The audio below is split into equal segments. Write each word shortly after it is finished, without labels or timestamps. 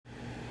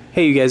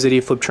Hey you guys,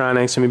 Eddie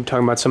Fliptroniks. I'm going to be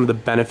talking about some of the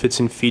benefits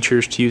and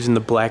features to using the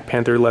Black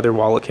Panther leather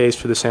wallet case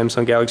for the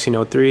Samsung Galaxy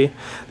Note 3.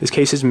 This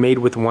case is made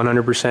with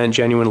 100%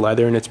 genuine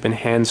leather and it's been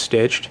hand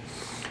stitched.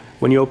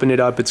 When you open it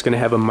up, it's going to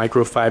have a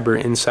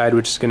microfiber inside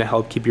which is going to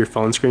help keep your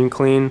phone screen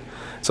clean.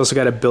 It's also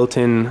got a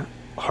built-in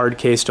hard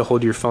case to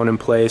hold your phone in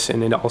place,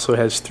 and it also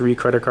has 3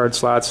 credit card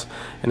slots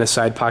and a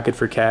side pocket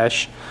for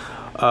cash.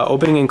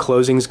 Opening and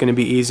closing is going to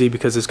be easy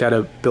because it's got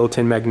a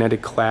built-in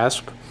magnetic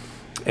clasp.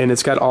 And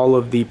it's got all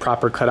of the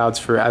proper cutouts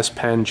for S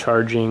Pen,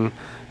 charging,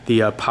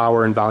 the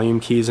power and volume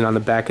keys, and on the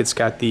back it's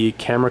got the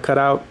camera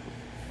cutout.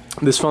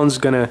 This phone's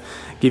gonna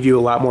give you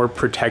a lot more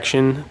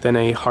protection than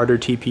a harder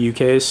TPU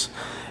case,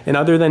 and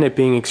other than it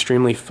being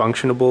extremely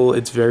functional,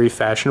 it's very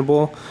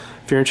fashionable.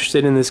 If you're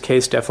interested in this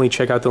case, definitely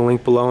check out the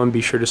link below and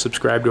be sure to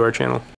subscribe to our channel.